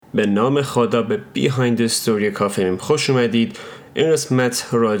به نام خدا به بیهایند استوری کافه خوش اومدید. این قسمت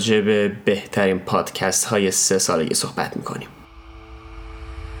راجع به بهترین پادکست های 3 سالگی صحبت میکنیم.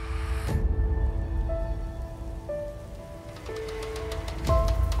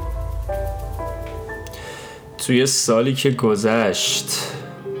 توی سالی که گذشت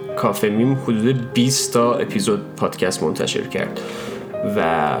کافه میم حدود 20 تا اپیزود پادکست منتشر کرد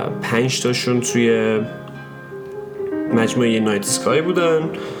و 5 تاشون توی مجموعه نایت اسکای بودن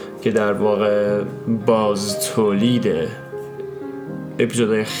که در واقع باز تولید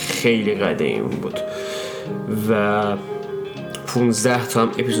اپیزودهای خیلی قدیمی بود و 15 تا هم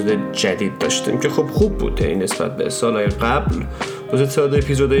اپیزود جدید داشتیم که خب خوب بود. این نسبت به سالهای قبل تعداد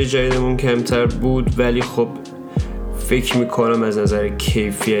اپیزودهای جدیدمون کمتر بود، ولی خب فکر میکنم از نظر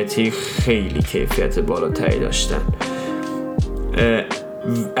کیفیتی خیلی کیفیت بالاتری داشتن.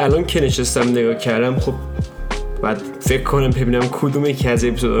 الان که نشستم نگاه کردم خب بعد فکر کنم ببینم کدوم یکی از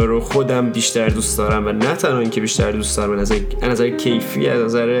اپیزودها رو خودم بیشتر دوست دارم و نه تنها اینکه بیشتر دوست دارم، از نظر کیفی، از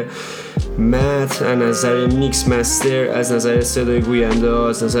نظر متن، از نظر میکس مستر، از نظر صدای گوینده،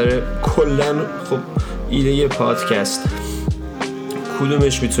 از نظر کلا خب ایده پادکست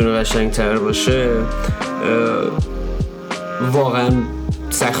کدومش میتونه قشنگتر باشه. واقعا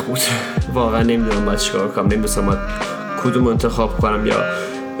سخت بود. واقعا نمیدونم باید چیکار کنم، نمیدونم کدوم انتخاب کنم. یا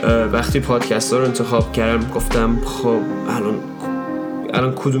وقتی پادکست ها رو انتخاب کردم گفتم خب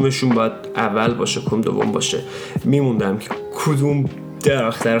الان کدومشون باید اول باشه کدوم دوم باشه، میموندم که کدوم در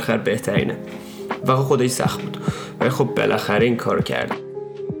آخر بهترینه و خودش سخت بود، ولی خب بالاخره این کارو کردم.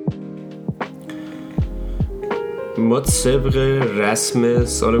 ما طبق رسم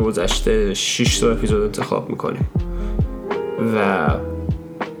سال گذشته 6 تا اپیزود انتخاب میکنیم و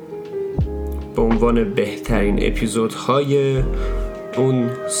به عنوان بهترین اپیزودهای اون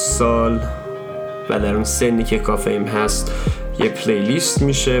سال و در اون سنی که کافه ایم هست یه پلیلیست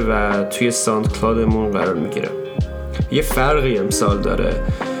میشه و توی ساوند کلادمون قرار میگیره. یه فرقی امسال داره،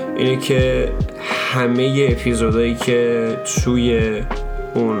 اینه که همه اپیزودهایی که توی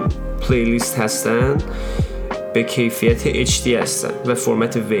اون پلیلیست هستن به کیفیت HD هستن و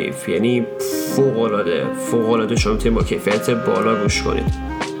فرمت ویو، یعنی فوق‌العاده شما میتونید با کیفیت بالا گوش کنید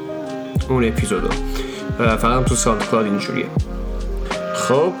اون اپیزودو. فقط تو ساوند کلاد اینجوریه.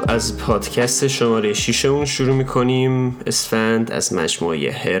 خب از پادکست شماره 6مون شروع میکنیم. اسفند از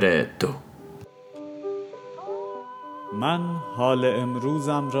مجموعه هر 2. من حال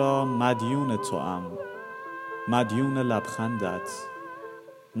امروزم را مدیون توام، مدیون لبخندت،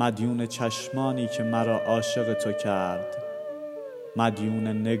 مدیون چشمانی که مرا عاشق تو کرد، مدیون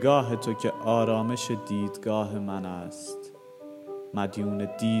نگاه تو که آرامش دیدگاه من است، مدیون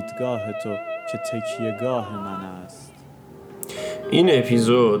دیدگاه تو که تکیهگاه من است. این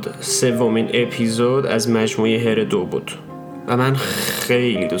اپیزود سومین اپیزود از مجموعه هر 2 بود و من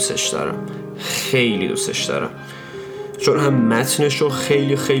خیلی دوستش دارم چون هم متنش رو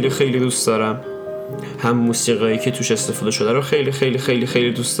خیلی خیلی خیلی دوست دارم، هم موسیقایی که توش استفاده شده رو خیلی خیلی خیلی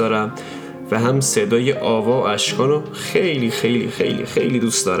خیلی دوست دارم و هم صدای آوا و اشکان رو خیلی خیلی خیلی خیلی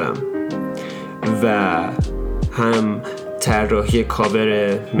دوست دارم و هم طراحی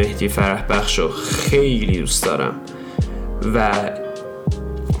کاور مهدی فرح بخش رو خیلی دوست دارم و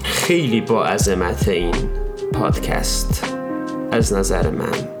خیلی با عظمت این پادکست از نظر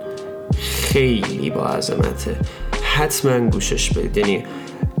من خیلی با عظمته. حتما گوشش بدید، یعنی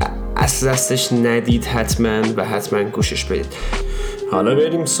اصل دستش ندید حتما گوشش بدید. حالا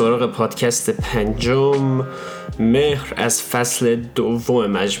بریم سراغ پادکست 5 مهر از فصل 2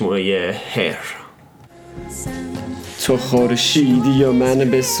 مجموعه هر. تو خورشیدی و من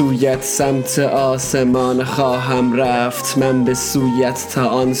به سویت سمت آسمان خواهم رفت، من به سویت تا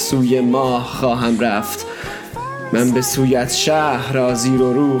آن سوی ماه خواهم رفت، من به سویت شهر را زیر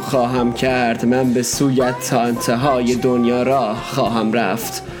و رو خواهم کرد، من به سویت تا انتهای دنیا را خواهم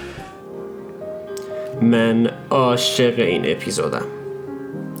رفت. من عاشق این اپیزودم،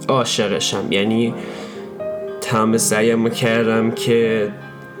 عاشقشم، یعنی تمام سعیم کردم که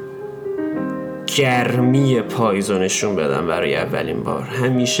گرمی پاییز رو نشون بدم برای اولین بار.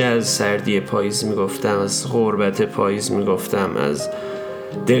 همیشه از سردی پاییز میگفتم، از غربت پاییز میگفتم، از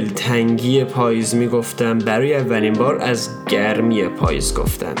دلتنگی پاییز میگفتم. برای اولین بار از گرمی پاییز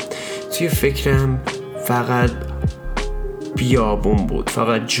گفتم. توی فکرم فقط بیابون بود،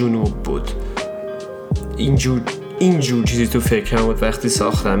 فقط جنوب بود. اینجور چیزی تو فکرم بود وقتی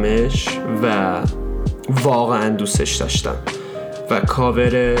ساختمش و واقعا دوستش داشتم و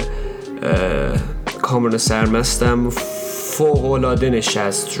کاور کامران سرمستم فوق‌العاده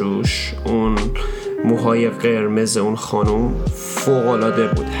نشست روش. اون موهای قرمز اون خانوم فوق‌العاده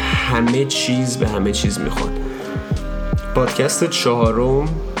بود، همه چیز به همه چیز میخواد. پادکست 4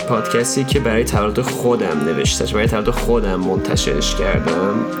 پادکستی که برای تولد خودم نوشتش، برای تولد خودم منتشرش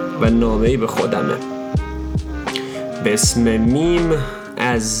کردم و نامه‌ای به خودمه به اسم میم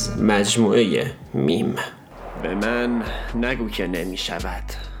از مجموعه میم. به من نگو که نمی شود،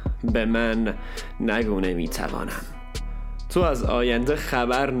 به من نگو نمی توانم. تو از آینده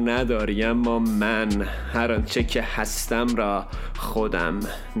خبر نداری، اما من هر آنچه که هستم را خودم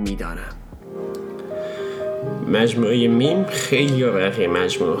میدانم. مجموعه میم خیلی با بقیه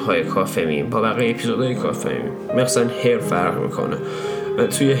مجموعه های کافه میم، با بقیه اپیزودهای کافه میم مثلا هر فرق میکنه. من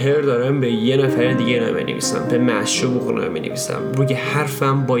توی هر دارم به یه نفر دیگه نامه نویسم، به معشوق نامه نویسم، روی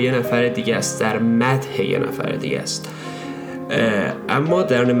حرفم با یه نفر دیگه است، در مدح یه نفر دیگه است. اما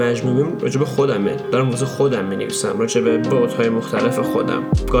در مجموعه راجع به خودمه، دارم واسه خودم می‌نویسم، راجع به بعدهای مختلف خودم.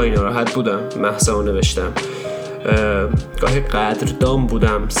 گاهی ناراحت بودم، محض رو نوشتم، گاهی قدردان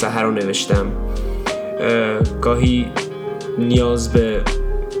بودم، سحر رو نوشتم، گاهی نیاز به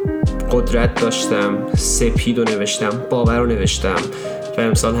قدرت داشتم، سپید رو نوشتم، باور رو نوشتم و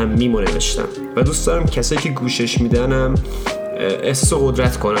امسال هم میم رو نوشتم. و دوست دارم کسایی که گوشش میدنم احساس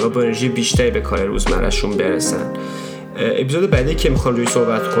قدرت کنن و با انرژی بیشتری به کار روزمره‌شون برسن. اپیزود بعدی که میخوام روی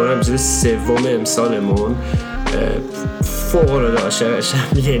صحبت کنم اپیزود 3 امسالمون فوق‌العاده عاشقشم،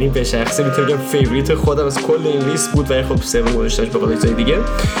 یعنی به شخصه میتونم بگم فیوریت خودم از کل این لیست بود، ولی خب 3 گذاشتش به قول چیزای دیگه.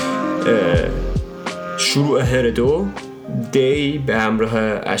 شروع هر 2 دی به همراه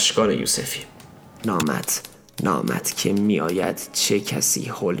اشکان یوسفی. نامت که میآید چه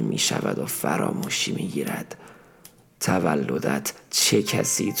کسی حل میشود و فراموشی میگیرد، تولدت چه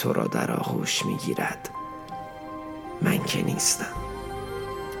کسی تو را در آغوش میگیرد. من که نیستم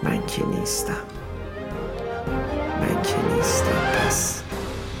پس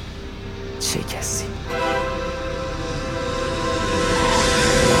چه کسی؟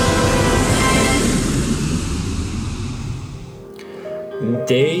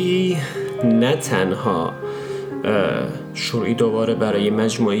 دی نه تنها شروعی دوباره برای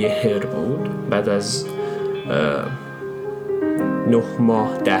مجموعه هر بود بعد از 9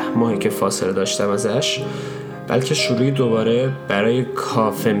 ماه 10 ماهی که فاصله داشتم ازش، بلکه شروعی دوباره برای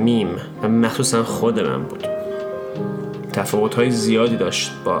کافه میم و مخصوصا خود من بود. تفاوت‌های زیادی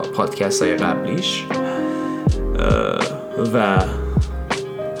داشت با پادکست‌های قبلیش و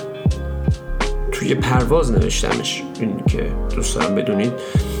توی پرواز نوشتمش. این که دوست دارم بدونید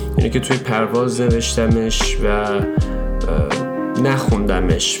اینه که توی پرواز نوشتمش و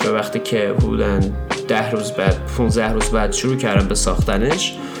نخوندمش، و وقتی که حدوداً 10 روز بعد 15 روز بعد شروع کردم به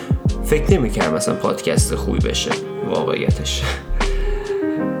ساختنش فکر نمی‌کردم مثلا پادکست خوبی بشه واقعیتش.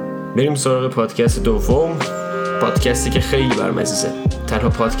 بریم سراغ پادکست دوم، پادکستی که خیلی برام عزیزه، تنها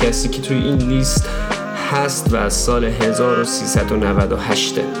پادکستی که توی این لیست هست و از سال 1398،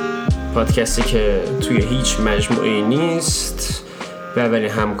 پادکستی که توی هیچ مجموعه نیست و اولین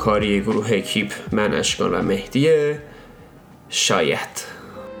همکاری گروه اکیپ من، اشکان و مهدیه. شاید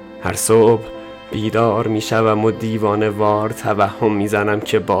هر صبح بیدار میشوم و دیوانه وار توهم میزنم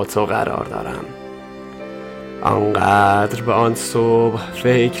که با تو قرار دارم. آنقدر به آن صبح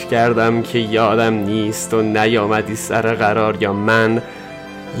فکر کردم که یادم نیست و نیامدی سر قرار، یا من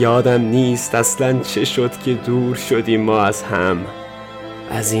یادم نیست اصلا چه شد که دور شدیم ما از هم.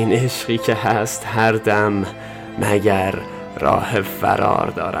 از این عشقی که هست هر دم مگر راه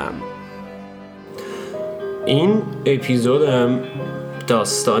فرار دارم. این اپیزودم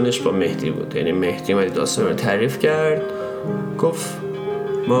داستانش با مهدی بود، یعنی مهدی اومد داستان رو تعریف کرد، گفت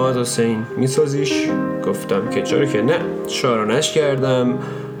محمد حسین میسازیش؟ گفتم که چرا که نه. شارانش کردم،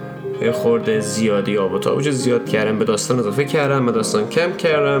 یه خورده زیادی آب و تابوج زیاد کردم، به داستان اضافه کردم، به داستان کم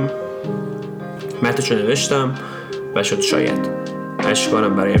کردم، متنشو نوشتم و شد شاید.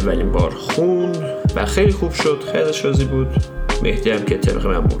 اشکانم برای اولین بار خوند و خیلی خوب شد، خیلی شازی بود. مهدی هم که طبق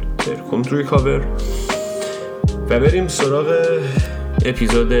معمول ترکم توی کاور. و بریم سراغ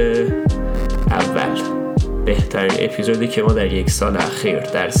اپیزود اول، بهترین اپیزودی که ما در 1 سال اخیر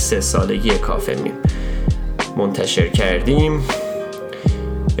در 3 سالگی کافه میم منتشر کردیم.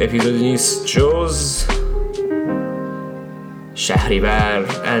 اپیزودی نیست جز شهریور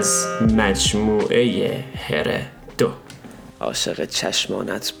از مجموعه هر 2. عاشق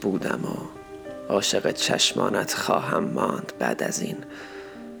چشمانت بودم و عاشق چشمانت خواهم ماند بعد از این.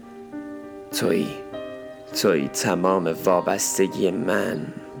 تویی تمام وابستگی من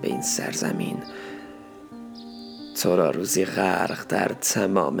به این سرزمین. تو را روزی غرق در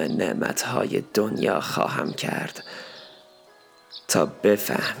تمام نعمتهای دنیا خواهم کرد تا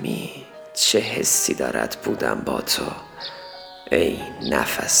بفهمی چه حسی دارد بودم با تو. ای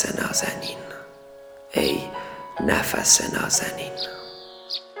نفس نازنین، ای نفس نازنین.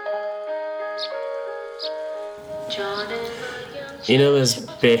 اینم از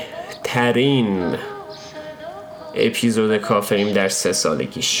بهترین اپیزود کافه ایم در 3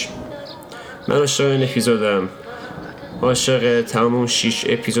 سالگیش. من عاشق این اپیزودم، عاشق تمام اون 6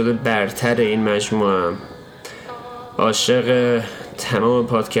 اپیزود برتر این مجموعه، عاشق تمام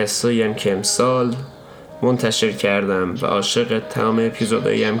پادکست هایی هم که امسال منتشر کردم و عاشق تمام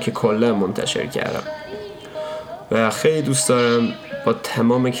اپیزودهایی هم که کلا منتشر کردم و خیلی دوست دارم با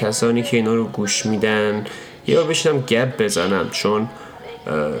تمام کسانی که اینا رو گوش میدن یا بشنم گپ بزنم، چون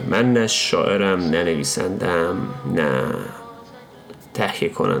من نه شاعرم، نه نویسندم، نه تهیه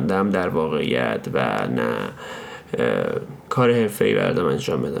کنندم در واقعیت و نه کار حرفه‌ای بردم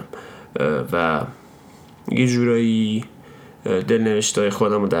انجام بدم و یه جورایی دلنوشته‌های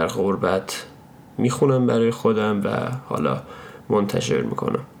خودم رو در غربت میخونم برای خودم و حالا منتشر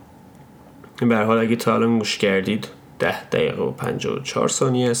میکنم. به هر حال اگه تا الان گوش کردید 10 دقیقه و 54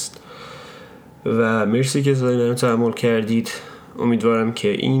 ثانیه است و مرسی که تا الان تحمل کردید. امیدوارم که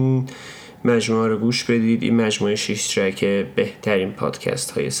این مجموعه رو گوش بدید. این مجموعه 6 ترک بهترین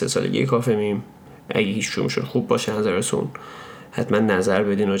پادکست های 3 سالگی کافه میم. اگه هیچ کدومشون خوب باشه نظرتون حتما نظر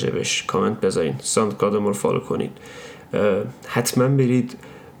بدین راجبش، کامنت بذارین، ساندکلاودمون رو فالو کنید، حتما برید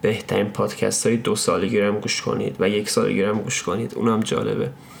بهترین پادکست های 2 سالگی رو هم گوش کنید و 1 سالگی رو هم گوش کنید، اونم جالبه.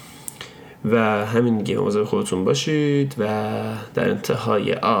 و همین دیگه، مواظب خودتون باشید و در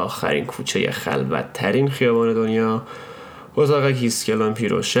انتهای آخرین کوچه خلوت ترین خیابان دنیا اتاقکی است که لامپی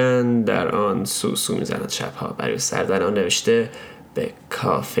روشن در آن سوسو میزند شبها، برای سر در آن نوشته به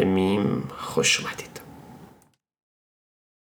کافه میم خوش اومدید.